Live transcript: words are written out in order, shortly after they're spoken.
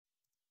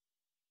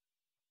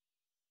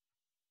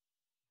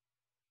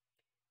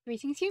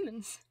Greetings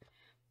humans,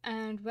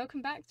 and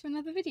welcome back to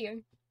another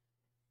video.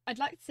 I'd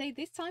like to say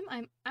this time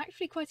I'm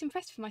actually quite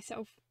impressed with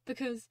myself,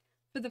 because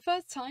for the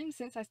first time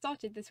since I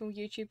started this whole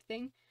YouTube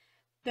thing,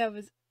 there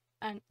was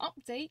an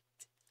update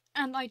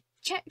and I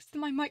checked that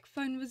my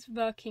microphone was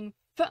working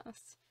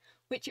first,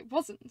 which it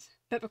wasn't,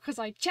 but because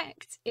I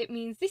checked, it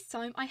means this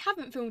time I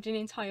haven't filmed an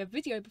entire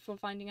video before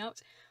finding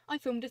out. I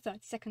filmed a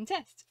 30-second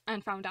test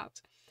and found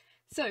out.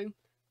 So,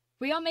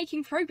 we are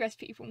making progress,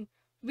 people.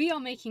 We are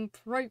making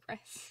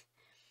progress.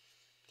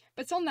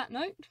 But on that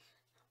note,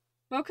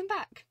 welcome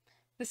back.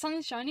 The sun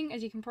is shining,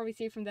 as you can probably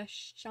see from the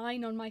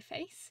shine on my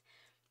face.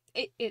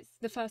 It's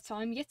the first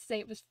time. Yesterday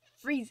it was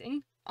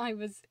freezing. I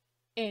was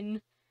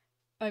in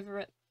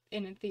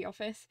the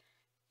office,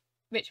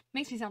 which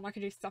makes me sound like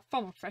I do stuff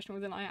far more professional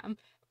than I am.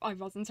 I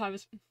wasn't. I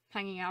was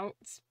hanging out,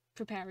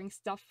 preparing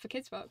stuff for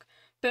kids' work.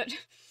 But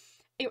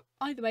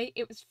either way,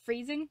 it was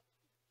freezing.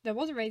 There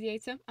was a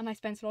radiator, and I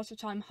spent a lot of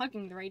time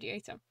hugging the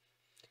radiator.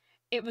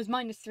 It was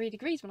 -3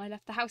 degrees when I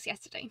left the house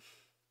yesterday.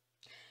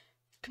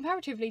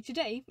 Comparatively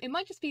today, it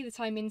might just be the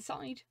time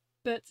inside,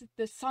 but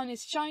the sun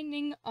is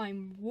shining,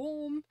 I'm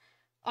warm,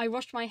 I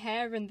washed my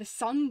hair and the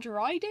sun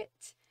dried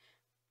it.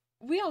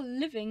 We are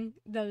living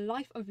the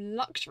life of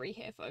luxury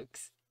here,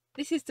 folks.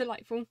 This is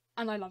delightful,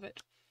 and I love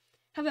it.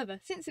 However,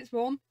 since it's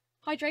warm,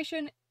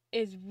 hydration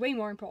is way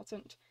more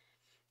important.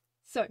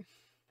 So,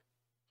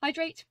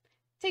 hydrate,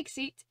 take a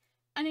seat,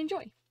 and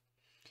enjoy.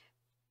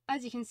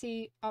 As you can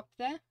see up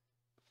there,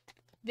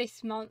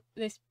 this month,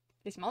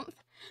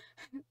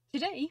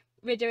 today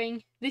we're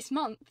doing this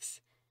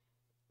month's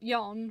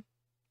yarn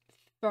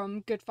from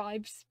Good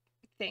Vibes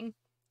thing.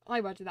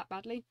 I worded that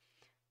badly.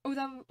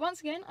 Although, once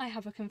again, I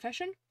have a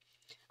confession.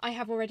 I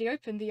have already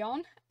opened the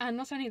yarn, and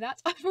not only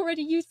that, I've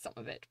already used some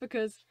of it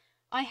because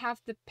I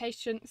have the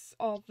patience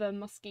of a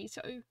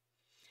mosquito.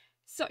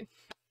 So,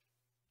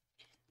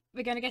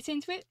 we're going to get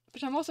into it,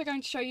 but I'm also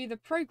going to show you the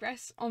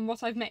progress on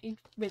what I've made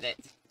with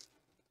it.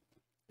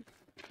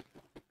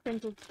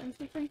 Crinkle,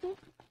 crinkle, crinkle.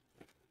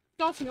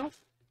 Starting off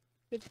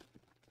with,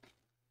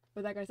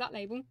 well, there goes that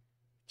label.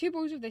 2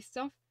 balls of this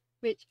stuff,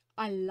 which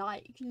I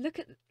like. Look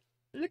at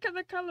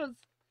the colours.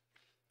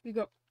 We've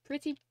got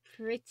pretty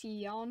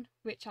yarn,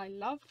 which I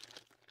love,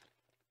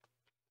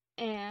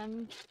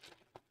 and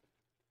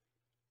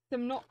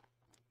some not.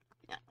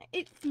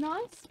 It's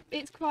nice.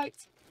 It's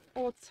quite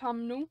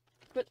autumnal,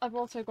 but I've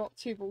also got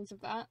 2 balls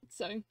of that,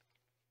 so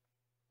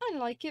I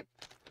like it.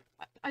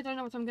 I don't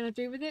know what I'm going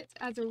to do with it.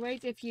 As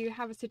always, if you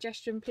have a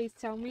suggestion, please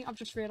tell me. I've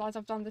just realised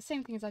I've done the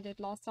same thing as I did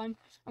last time.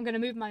 I'm going to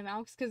move my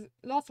mouse, because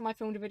last time I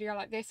filmed a video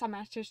like this, I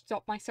managed to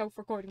stop myself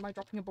recording by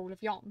dropping a ball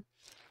of yarn.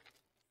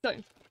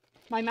 So,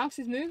 my mouse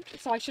is moved,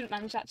 so I shouldn't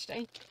manage that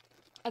today.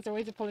 As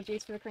always,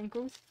 apologies for the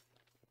crinkles.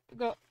 We've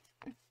got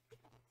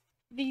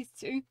these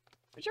 2,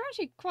 which are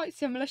actually quite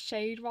similar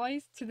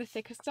shade-wise to the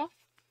thicker stuff.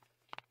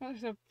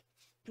 There's a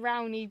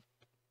browny,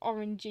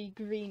 orangey,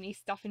 greeny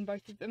stuff in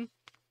both of them.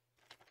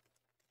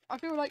 I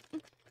feel like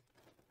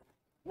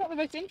not the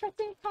most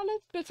interesting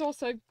colours, but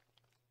also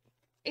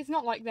it's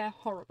not like they're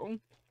horrible.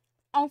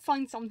 I'll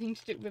find something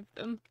to do with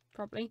them,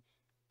 probably.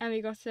 And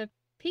we got a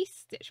piece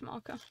stitch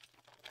marker.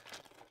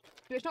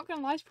 Which, not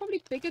gonna lie, is probably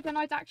bigger than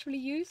I'd actually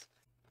use.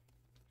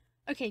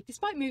 Okay,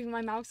 despite moving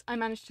my mouse, I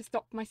managed to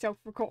stop myself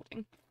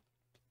recording.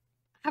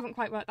 I haven't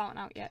quite worked that one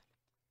out yet.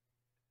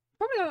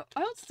 Probably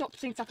I ought to stop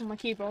putting stuff on my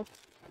keyboard.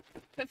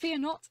 But fear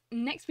not,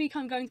 next week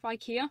I'm going to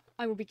IKEA.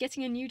 I will be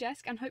getting a new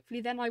desk, and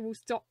hopefully then I will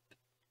stop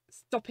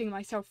stopping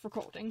myself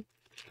recording.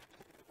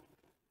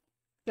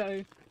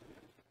 So,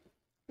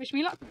 wish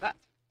me luck with that.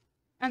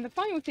 And the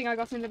final thing I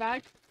got in the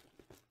bag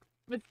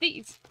was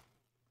these.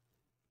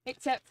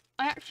 Except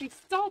I actually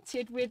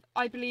started with,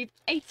 I believe,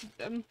 8 of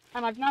them,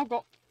 and I've now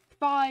got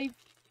 5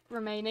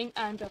 remaining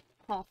and a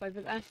half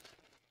over there.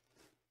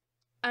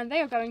 And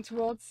they are going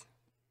towards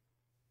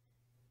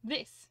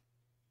this.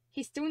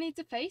 He still needs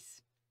a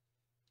face.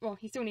 Well,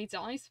 he still needs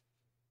eyes.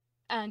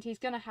 And he's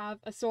going to have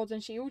a sword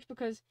and shield,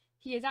 because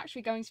he is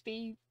actually going to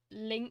be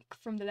Link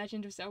from The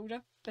Legend of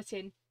Zelda, but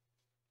in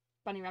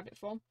bunny rabbit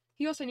form.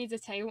 He also needs a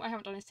tail. I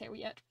haven't done his tail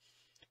yet.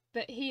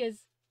 But he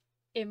is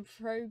in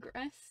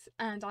progress,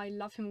 and I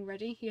love him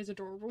already. He is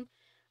adorable.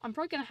 I'm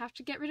probably going to have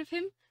to get rid of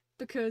him,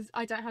 because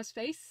I don't have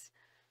space.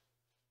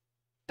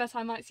 But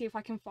I might see if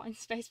I can find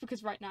space,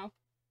 because right now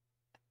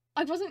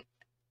at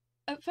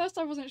first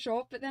I wasn't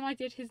sure, but then I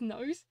did his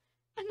nose.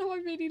 And now I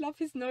really love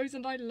his nose,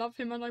 and I love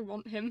him, and I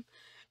want him.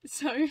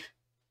 So,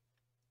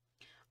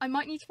 I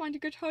might need to find a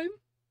good home.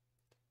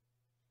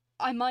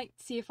 I might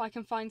see if I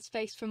can find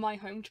space for my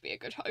home to be a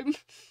good home.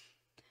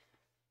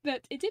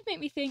 But it did make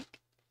me think,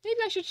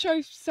 maybe I should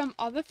show some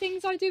other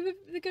things I do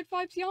with the Good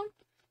Vibes yarn.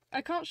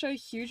 I can't show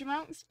huge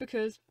amounts,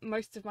 because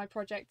most of my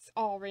projects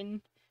are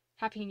in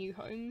Happy New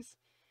Homes.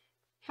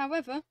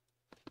 However,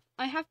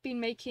 I have been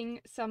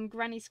making some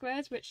granny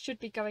squares, which should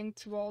be going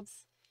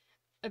towards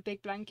a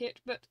big blanket,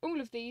 but all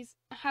of these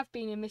have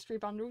been in mystery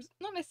bundles.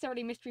 Not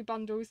necessarily mystery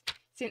bundles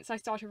since I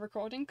started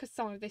recording, because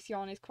some of this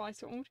yarn is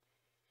quite old,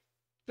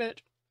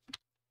 but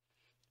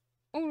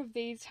all of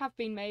these have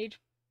been made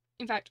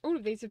In fact, all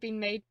of these have been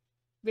made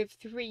with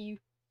 3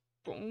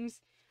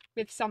 balls,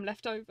 with some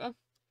left over.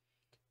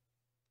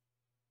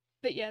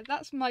 But yeah,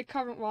 that's my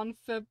current one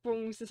for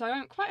balls that I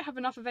don't quite have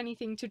enough of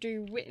anything to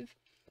do with.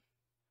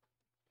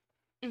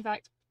 In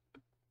fact,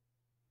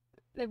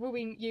 they've all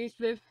been used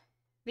with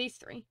these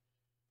 3.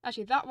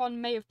 Actually, that one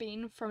may have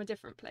been from a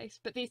different place,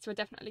 but these 2 are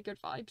definitely good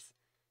vibes.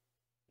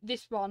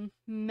 This one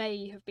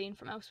may have been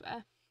from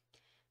elsewhere.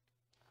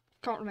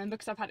 Can't remember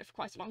because I've had it for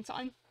quite a long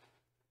time.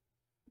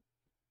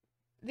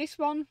 This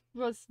one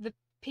was the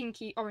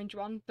pinky orange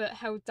one, but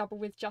held double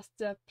with just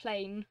a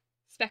plain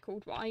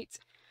speckled white,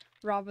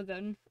 rather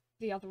than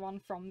the other one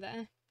from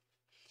there.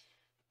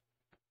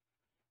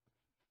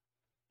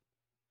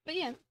 But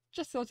yeah,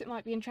 just thought it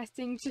might be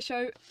interesting to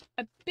show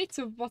a bit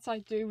of what I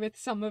do with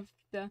some of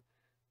the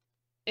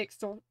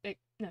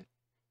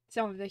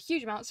some of the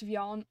huge amounts of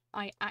yarn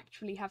I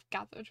actually have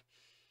gathered.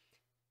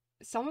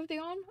 Some of the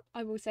yarn,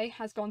 I will say,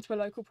 has gone to a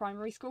local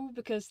primary school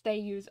because they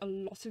use a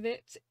lot of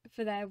it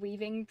for their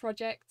weaving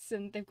projects,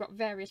 and they've got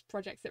various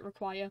projects that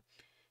require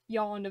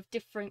yarn of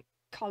different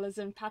colours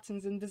and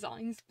patterns and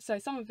designs. So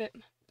some of it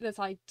that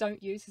I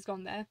don't use has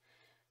gone there.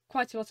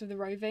 Quite a lot of the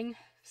roving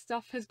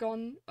stuff has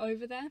gone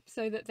over there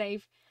so that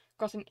they've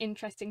got an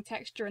interesting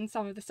texture, and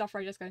some of the stuff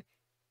where I just go,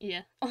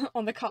 yeah,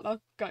 on the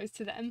colour goes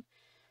to them.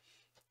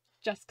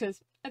 Just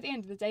because at the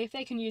end of the day, if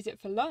they can use it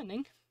for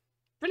learning,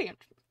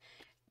 brilliant.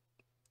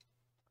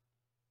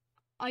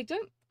 I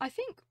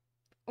think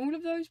all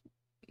of those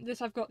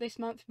that I've got this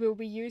month will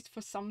be used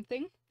for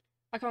something.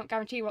 I can't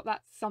guarantee what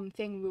that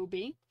something will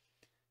be,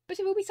 but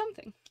it will be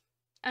something.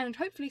 And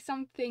hopefully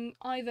something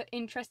either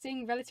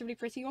interesting, relatively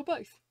pretty, or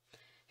both.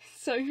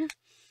 So,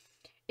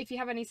 if you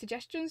have any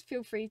suggestions,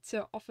 feel free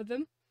to offer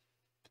them.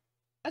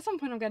 At some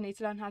point I'm going to need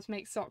to learn how to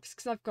make socks,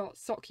 because I've got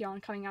sock yarn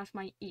coming out of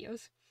my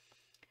ears.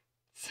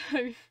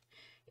 So,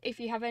 if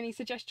you have any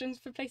suggestions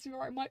for places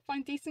where I might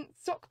find decent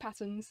sock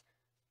patterns,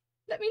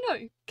 let me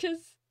know,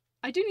 because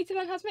I do need to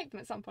learn how to make them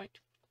at some point.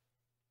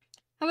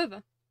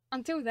 However,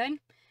 until then,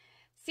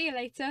 see you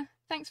later.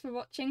 Thanks for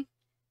watching.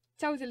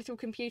 Tell the little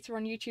computer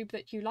on YouTube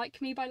that you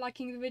like me by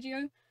liking the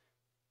video.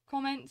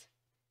 Comment.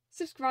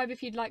 Subscribe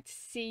if you'd like to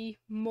see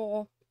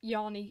more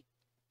yarny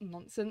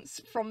nonsense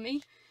from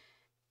me.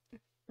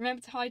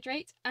 Remember to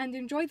hydrate and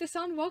enjoy the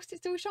sun whilst it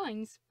still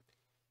shines.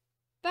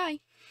 Bye!